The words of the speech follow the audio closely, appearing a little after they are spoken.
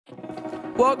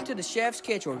Welcome to the Chef's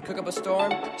Kitchen, where we cook up a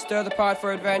storm, stir the pot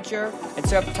for adventure, and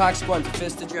serve the toxic ones a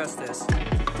fist of justice. Hello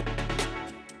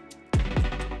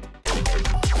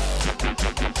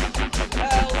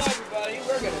everybody,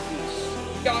 we're gonna be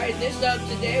starting this up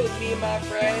today with me and my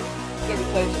friend. We're gonna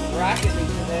be playing some Rocket League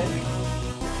today.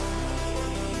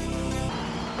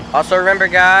 Also remember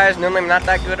guys, normally I'm not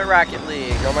that good at Rocket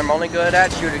League. Normally I'm only good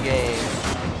at shooter games.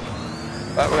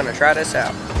 But we're gonna try this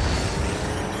out.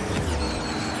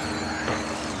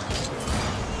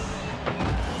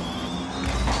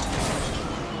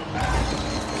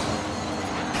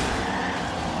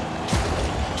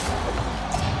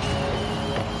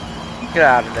 Get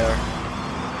out of there.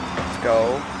 Let's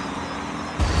go.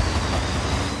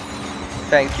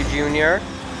 Thank you, Junior.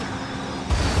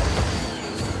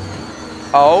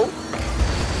 Oh.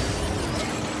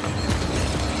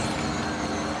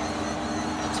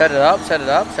 Set it up, set it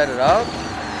up, set it up.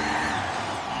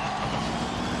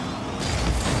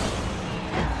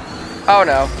 Oh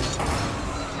no.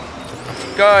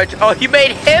 Good. Oh, he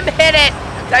made him hit it!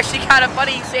 It's actually kind of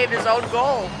funny, he saved his own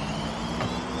goal.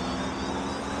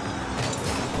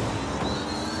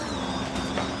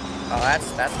 Oh,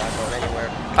 that's not going anywhere.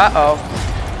 Uh-oh.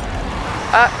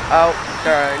 Uh-oh.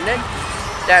 Darn it.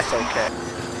 That's okay.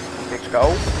 Let's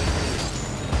go.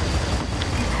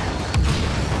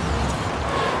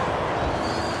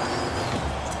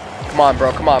 Come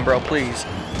on, bro, please.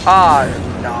 Ah,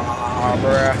 nah,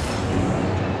 bruh.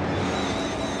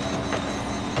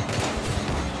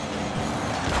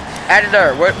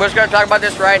 Editor, we're just gonna talk about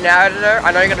this right now, editor.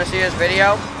 I know you're gonna see this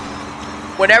video.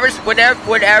 Whenever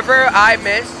I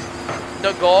miss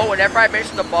the goal, whenever I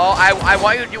miss the ball, I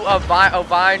want you to do a vine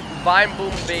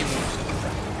boom baby.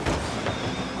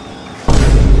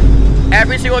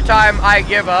 Every single time I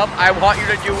give up, I want you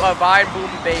to do a vine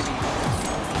boom baby.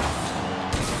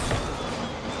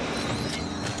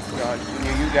 God,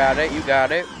 you got it, you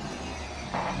got it.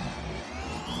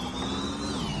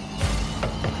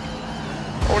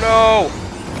 Oh no!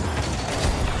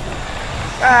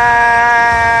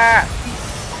 Ah!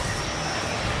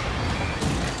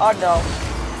 Oh no.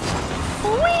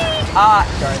 Whee! Ah,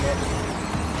 darn it.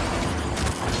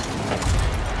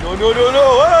 No, no, no,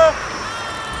 no! Ah!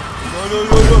 No, no,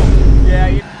 no, no! Yeah,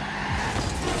 you...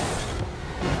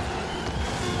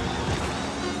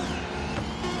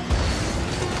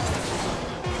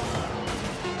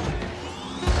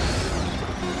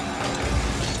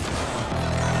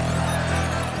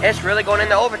 It's really going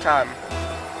into overtime.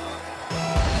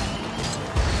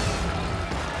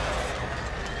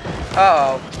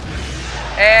 Uh-oh.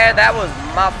 And that was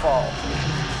my fault.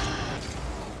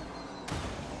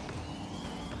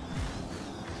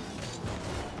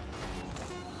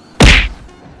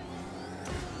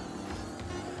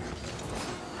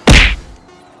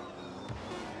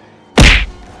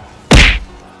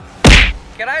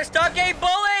 Can I stop getting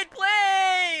bullied,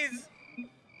 please?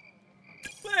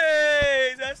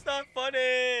 Please, that's not funny.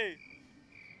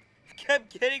 I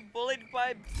kept getting bullied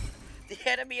by the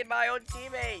enemy and my own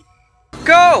teammate.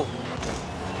 Go!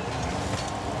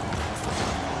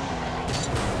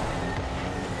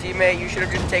 Teammate, you should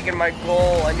have just taken my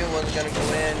goal. I knew it wasn't gonna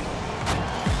go in.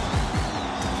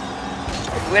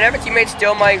 Whenever teammates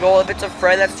steal my goal, if it's a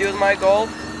friend that steals my goal,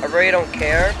 I really don't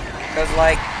care. Because,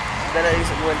 like, then at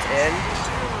least it wins in.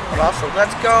 But also,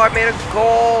 let's go, I made a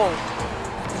goal!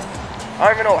 I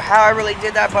don't even know how I really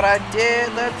did that, but I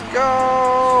did. Let's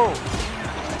go!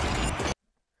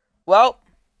 Well,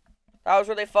 that was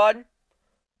really fun.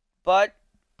 But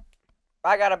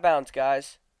I gotta bounce,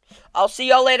 guys. I'll see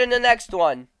y'all later in the next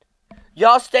one.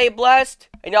 Y'all stay blessed,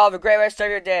 and y'all have a great rest of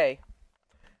your day.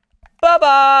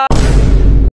 Bye-bye!